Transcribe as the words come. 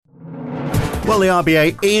Well, the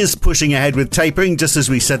RBA is pushing ahead with tapering, just as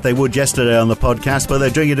we said they would yesterday on the podcast, but they're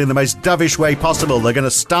doing it in the most dovish way possible. They're going to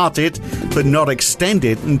start it, but not extend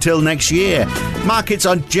it until next year. Markets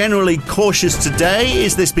are generally cautious today.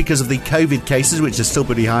 Is this because of the COVID cases, which are still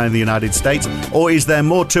pretty high in the United States, or is there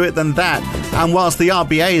more to it than that? And whilst the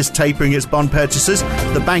RBA is tapering its bond purchases,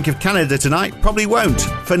 the Bank of Canada tonight probably won't,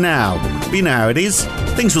 for now. But you know how it is.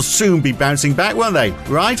 Things will soon be bouncing back, won't they?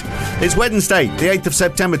 Right? It's Wednesday, the 8th of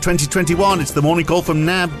September 2021. It's the morning call from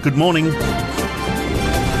NAB. Good morning.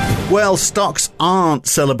 Well, stocks aren't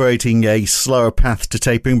celebrating a slower path to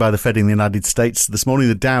tapering by the Fed in the United States. This morning,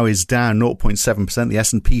 the Dow is down 0.7%. The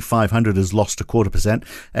S&P 500 has lost 0.25%.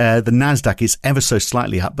 The Nasdaq is ever so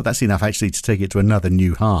slightly up, but that's enough actually to take it to another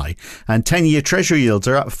new high. And 10-year Treasury yields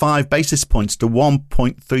are up 5 basis points to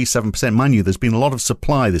 1.37%. Mind you, there's been a lot of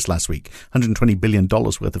supply this last week. $120 billion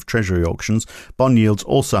worth of Treasury auctions. Bond yields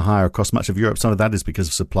also higher across much of Europe. Some of that is because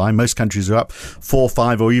of supply. Most countries are up 4,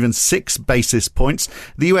 5 or even 6 basis points.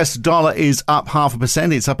 The US dollar is up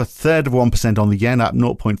 0.5%. It's up 1/3% on the yen, up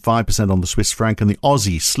 0.5% on the Swiss franc, and the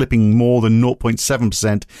Aussie slipping more than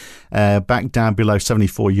 0.7%, back down below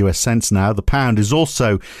 74 US cents now. The pound is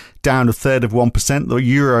also down 1/3%, the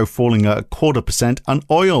euro falling 0.25%, and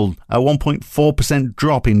oil a 1.4%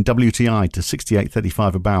 drop in WTI to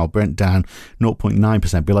 68.35 a barrel. Brent down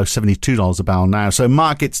 0.9%, below $72 a barrel now. So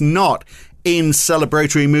markets not in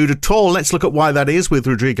celebratory mood at all. Let's look at why that is with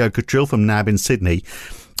Rodrigo Catril from NAB in Sydney.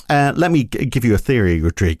 Let me give you a theory,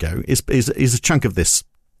 Rodrigo. Is a chunk of this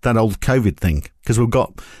that old COVID thing? Because we've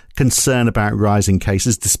got concern about rising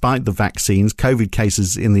cases despite the vaccines. COVID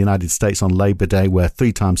cases in the United States on Labor Day were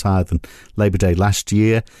 3 times higher than Labor Day last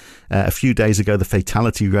year. A few days ago, the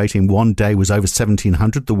fatality rate in one day was over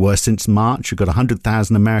 1,700, the worst since March. You've got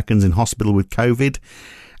 100,000 Americans in hospital with COVID.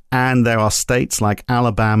 And there are states like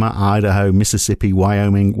Alabama, Idaho, Mississippi,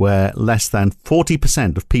 Wyoming, where less than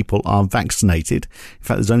 40% of people are vaccinated. In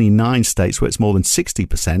fact, there's only 9 states where it's more than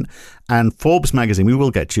 60%. And Forbes magazine, we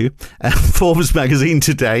will get you, Forbes magazine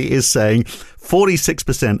today is saying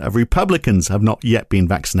 46% of Republicans have not yet been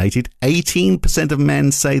vaccinated. 18% of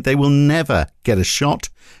men say they will never get a shot.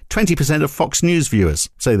 20% of Fox News viewers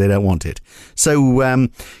say they don't want it. So,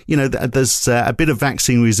 there's a bit of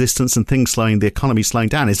vaccine resistance and things slowing, the economy slowing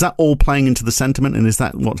down. Is that all playing into the sentiment, and is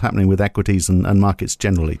that what's happening with equities and markets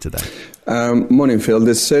generally today? Morning, Phil.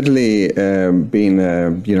 There's certainly been,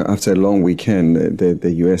 after a long weekend,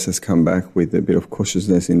 the US has come back with a bit of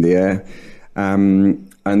cautiousness in the air.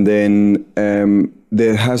 And then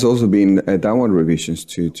there has also been downward revisions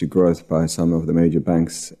to growth by some of the major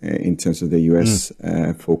banks in terms of the US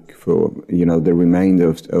for the remainder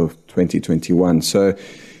of 2021. So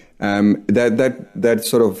that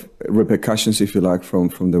sort of repercussions, if you like,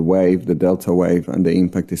 from the wave, the Delta wave, and the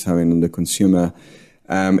impact it's having on the consumer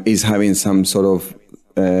is having some sort of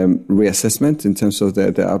reassessment in terms of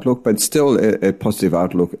the outlook, but still a positive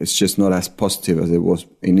outlook. It's just not as positive as it was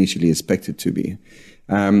initially expected to be.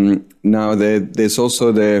 Now there's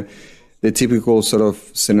also the typical sort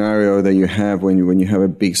of scenario that you have when you have a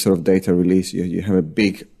big sort of data release. You have a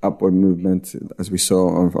big upward movement, as we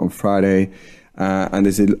saw on Friday, and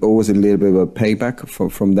there's always a little bit of a payback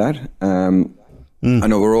from that.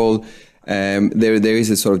 And overall, there is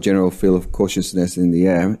a sort of general feel of cautiousness in the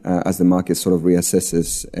air as the market sort of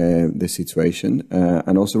reassesses the situation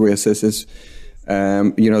and also reassesses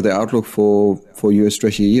the outlook for US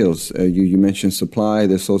Treasury yields. You mentioned supply.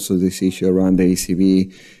 There's also this issue around the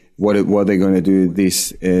ECB, what they're going to do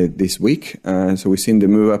this week. So we've seen the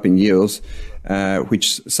move up in yields,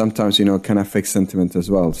 which sometimes can affect sentiment as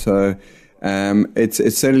well. So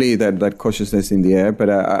it's certainly that cautiousness in the air, but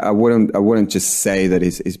I wouldn't just say that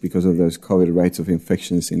it's because of those COVID rates of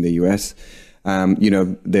infections in the US.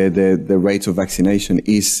 The rate of vaccination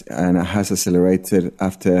is and has accelerated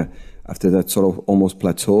after that sort of almost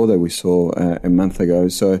plateau that we saw a month ago.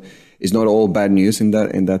 So it's not all bad news in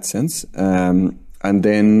that sense. And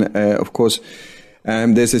then, of course,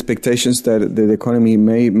 there's expectations that the economy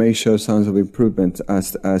may show signs of improvement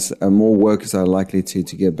as more workers are likely to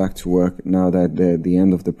get back to work now that the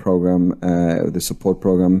end of the program, the support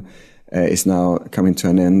program, is now coming to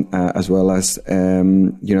an end, as well as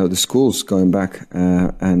the schools going back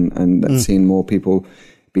and seeing more people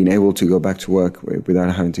being able to go back to work without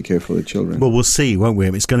having to care for the children. Well, we'll see, won't we?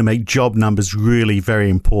 It's going to make job numbers really very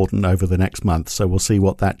important over the next month. So we'll see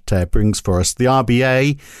what that brings for us. The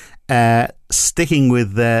RBA sticking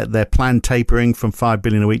with their planned tapering from 5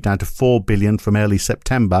 billion a week down to 4 billion from early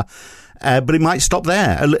September. But it might stop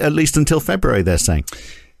there, at least until February, they're saying.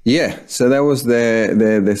 Yeah, so that was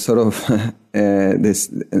the sort of this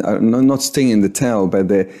not sting in the tail, but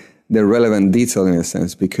the relevant detail in a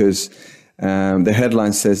sense, because The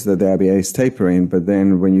headline says that the RBA is tapering, but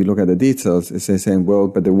then when you look at the details, it's saying, well,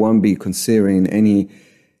 but they won't be considering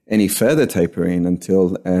any further tapering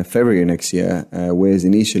until February next year, whereas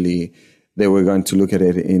initially they were going to look at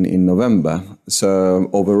it in November. So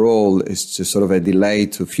overall, it's just sort of a delay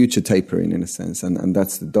to future tapering in a sense, and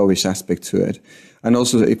that's the dovish aspect to it. And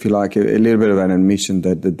also, if you like, a little bit of an admission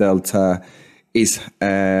that the delta is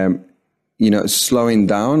slowing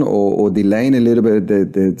down or delaying a little bit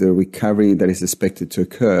the recovery that is expected to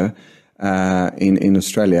occur in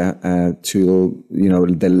Australia to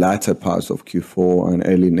the latter parts of Q4 and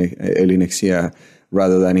early next year,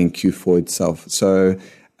 rather than in Q4 itself. So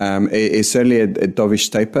it's certainly a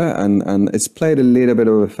dovish taper, and it's played a little bit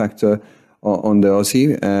of a factor on the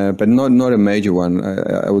Aussie, but not a major one.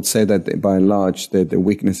 I would say that by and large, the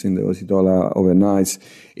weakness in the Aussie dollar overnight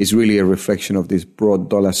is really a reflection of this broad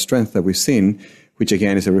dollar strength that we've seen, which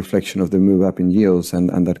again is a reflection of the move up in yields and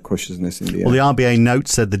that cautiousness in the air. Well, the RBA note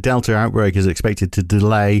said the Delta outbreak is expected to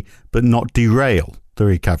delay but not derail the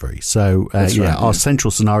recovery. So, our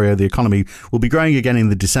central scenario, the economy will be growing again in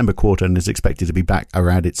the December quarter and is expected to be back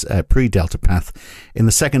around its pre-Delta path in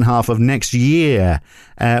the second half of next year.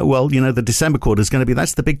 The December quarter is going to be,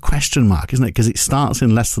 that's the big question mark, isn't it? Because it starts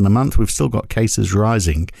in less than a month. We've still got cases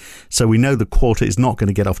rising. So we know the quarter is not going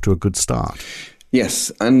to get off to a good start. Yes,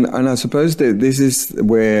 and I suppose that this is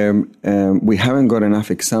where we haven't got enough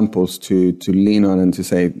examples to lean on and to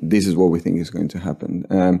say, this is what we think is going to happen.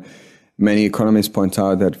 Many economists point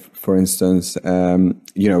out that, for instance,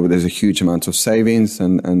 there's a huge amount of savings,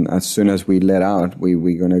 and as soon as we let out,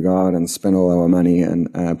 we're going to go out and spend all our money,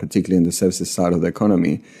 and particularly in the services side of the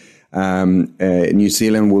economy. New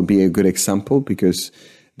Zealand will be a good example because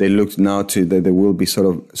they look now to that they will be sort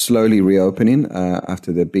of slowly reopening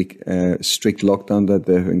after the big strict lockdown that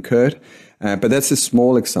they've incurred. But that's a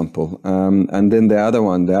small example. And then the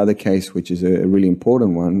other case, which is a really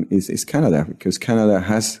important one, is Canada, because Canada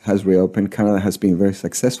has reopened. Canada has been very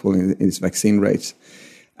successful in its vaccine rates.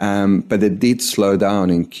 But it did slow down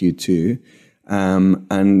in Q2.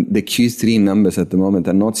 And the Q3 numbers at the moment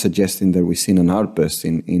are not suggesting that we've seen an outburst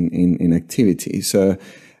in activity. So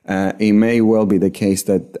it may well be the case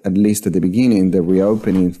that, at least at the beginning, the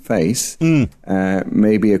reopening phase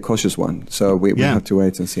may be a cautious one. So we have to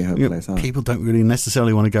wait and see how it plays out. People don't really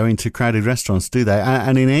necessarily want to go into crowded restaurants, do they?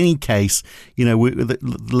 And in any case, the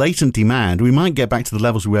latent demand, we might get back to the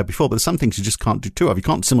levels we were before, but some things you just can't do two of. You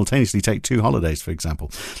can't simultaneously take two holidays, for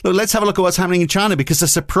example. Look, let's have a look at what's happening in China, because a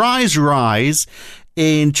surprise rise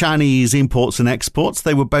in Chinese imports and exports.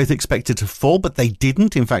 They were both expected to fall, but they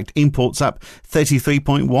didn't. In fact, imports up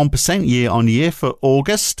 33.1% year on year for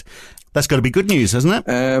August. That's got to be good news, hasn't it?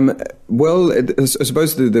 I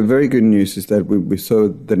suppose the very good news is that we saw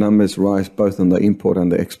the numbers rise both on the import and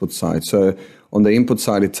the export side. So on the import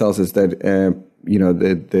side, it tells us that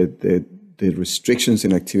the restrictions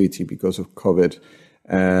in activity because of COVID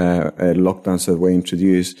lockdowns that were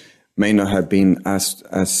introduced may not have been as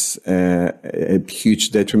a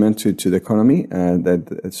huge detriment to the economy.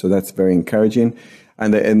 So that's very encouraging.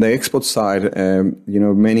 And the export side,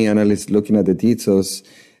 many analysts looking at the details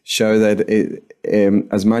show that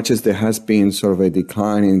as much as there has been sort of a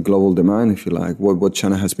decline in global demand, if you like, what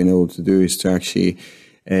China has been able to do is to actually,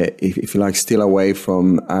 if you like, steal away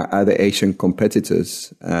from other Asian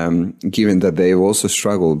competitors, given that they've also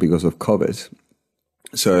struggled because of COVID.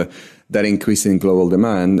 So that increase in global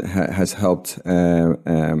demand has helped, or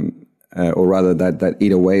rather that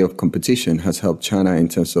either way of competition has helped China in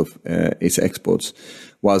terms of its exports,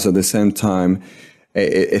 whilst at the same time,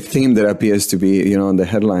 a theme that appears to be, on the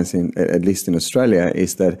headlines, at least in Australia,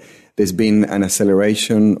 is that there's been an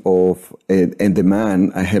acceleration of in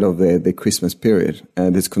demand ahead of the Christmas period.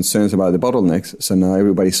 There's concerns about the bottlenecks, so now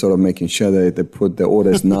everybody's sort of making sure that they put the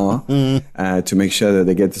orders now to make sure that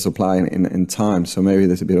they get the supply in time. So maybe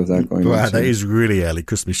there's a bit of that going on. That is really early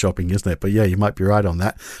Christmas shopping, isn't it? But yeah, you might be right on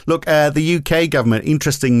that. Look, the UK government,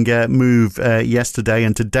 interesting move yesterday,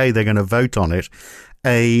 and today they're going to vote on it.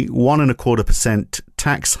 A 1.25%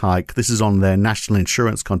 tax hike. This is on their national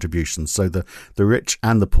insurance contributions. So the rich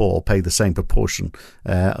and the poor pay the same proportion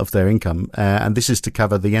of their income. And this is to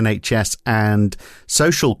cover the NHS and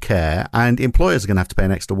social care. And employers are going to have to pay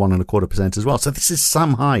an extra 1.25% as well. So this is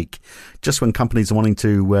some hike just when companies are wanting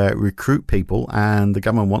to recruit people and the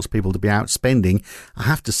government wants people to be out spending. I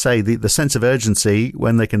have to say the sense of urgency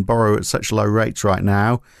when they can borrow at such low rates right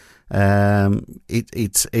now,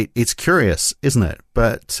 it's curious, isn't it?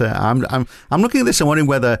 But I'm looking at this and wondering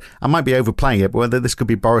whether I might be overplaying it, but whether this could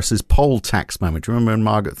be Boris's poll tax moment. Do you remember when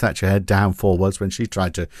Margaret Thatcher had downfall was when she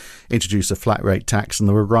tried to introduce a flat rate tax and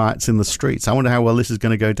there were riots in the streets? I wonder how well this is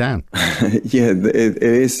going to go down. Yeah, it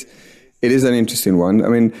is. It is an interesting one. I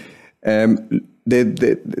mean,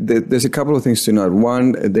 there's a couple of things to note.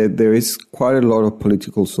 One, there is quite a lot of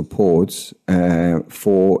political support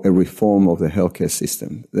for a reform of the healthcare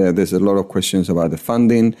system. There's a lot of questions about the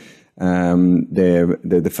funding,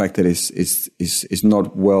 the fact that it's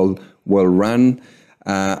not well run,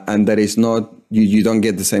 and that it's not you don't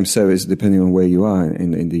get the same service depending on where you are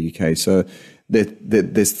in the UK. So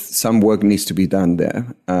there's some work needs to be done there,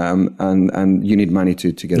 and you need money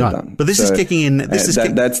to get it done. But this is kicking in.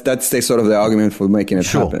 That's the sort of the argument for making it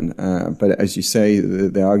happen. But as you say,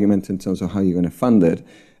 the argument in terms of how you're going to fund it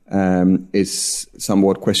is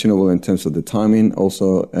somewhat questionable in terms of the timing.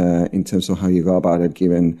 Also, in terms of how you go about it,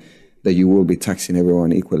 given that you will be taxing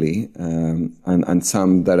everyone equally, and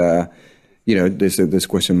some that are. There's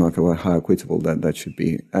question mark about how equitable that should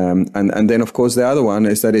be. And then, of course, the other one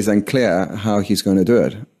is that it's unclear how he's going to do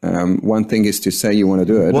it. One thing is to say you want to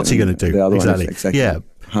do it. What's he going to do? The other exactly. One is exactly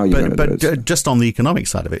how you're going to do it. But just on the economic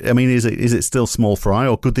side of it, I mean, is it still small fry,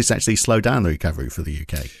 or could this actually slow down the recovery for the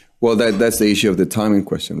UK? Well, that's the issue of the timing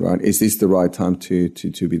question, right? Is this the right time to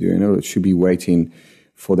be doing it, or should be waiting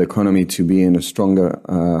for the economy to be in a stronger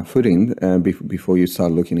footing before you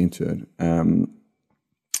start looking into it?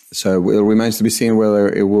 So it remains to be seen whether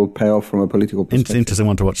it will pay off from a political perspective. Interesting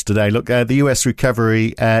one to watch today. Look, the US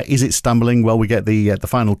recovery, is it stumbling? Well, we get the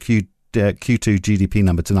final Q2 GDP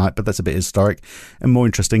number tonight, but that's a bit historic. And more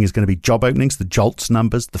interesting is going to be job openings, the JOLTS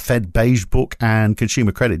numbers, the Fed Beige Book, and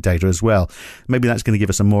consumer credit data as well. Maybe that's going to give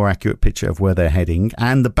us a more accurate picture of where they're heading.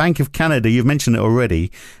 And the Bank of Canada, you've mentioned it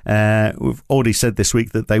already. We've already said this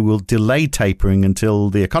week that they will delay tapering until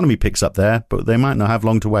the economy picks up there, but they might not have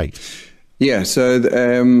long to wait. Yeah, so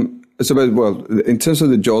in terms of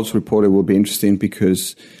the JOLTS report, it will be interesting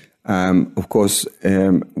because, of course,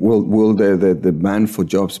 will the ban for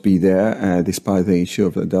jobs be there despite the issue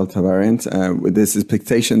of the Delta variant? There's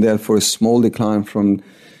expectation there for a small decline from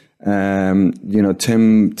 10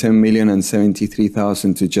 million and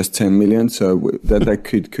 73,000 to just 10 million. So that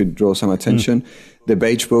could draw some attention. The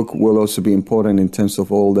Beige Book will also be important in terms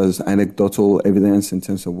of all those anecdotal evidence in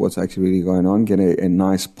terms of what's actually really going on, get a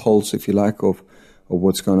nice pulse, if you like, of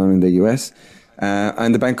what's going on in the US.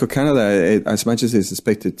 And the Bank of Canada, as much as it's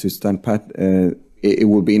expected to stand pat, it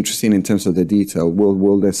will be interesting in terms of the detail.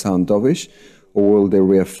 Will they sound dovish, or will they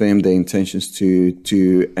reaffirm their intentions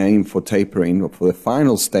to aim for tapering, or for the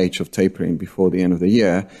final stage of tapering before the end of the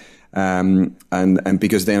year? And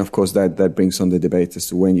because then, of course, that brings on the debate as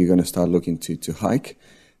to when you're going to start looking to hike,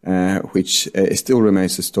 which still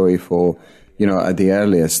remains a story for, at the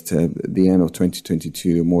earliest, the end of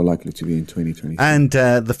 2022, more likely to be in 2023. And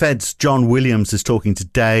the Fed's John Williams is talking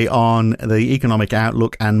today on the economic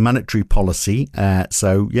outlook and monetary policy.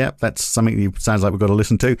 So, that's something that sounds like we've got to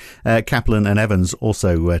listen to. Kaplan and Evans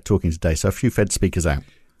also talking today. So a few Fed speakers out.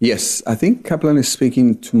 Yes, I think Kaplan is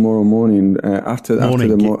speaking tomorrow morning after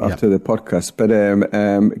the podcast. But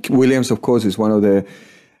Williams, of course, is one of the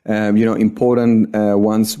important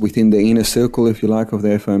ones within the inner circle, if you like, of the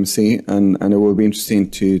FOMC, and it will be interesting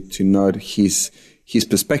to note his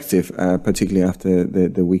perspective, particularly after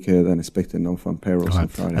the weaker than expected non-farm payrolls on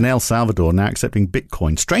Friday. And El Salvador now accepting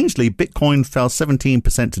Bitcoin. Strangely, Bitcoin fell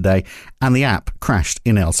 17% today, and the app crashed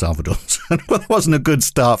in El Salvador. Well, it wasn't a good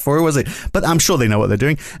start for it, was it? But I'm sure they know what they're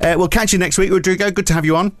doing. We'll catch you next week, Rodrigo. Good to have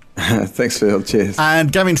you on. Thanks, Phil. Cheers.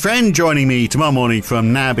 And Gavin Friend joining me tomorrow morning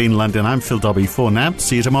from NAB in London. I'm Phil Dobbie for NAB.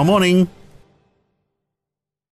 See you tomorrow morning.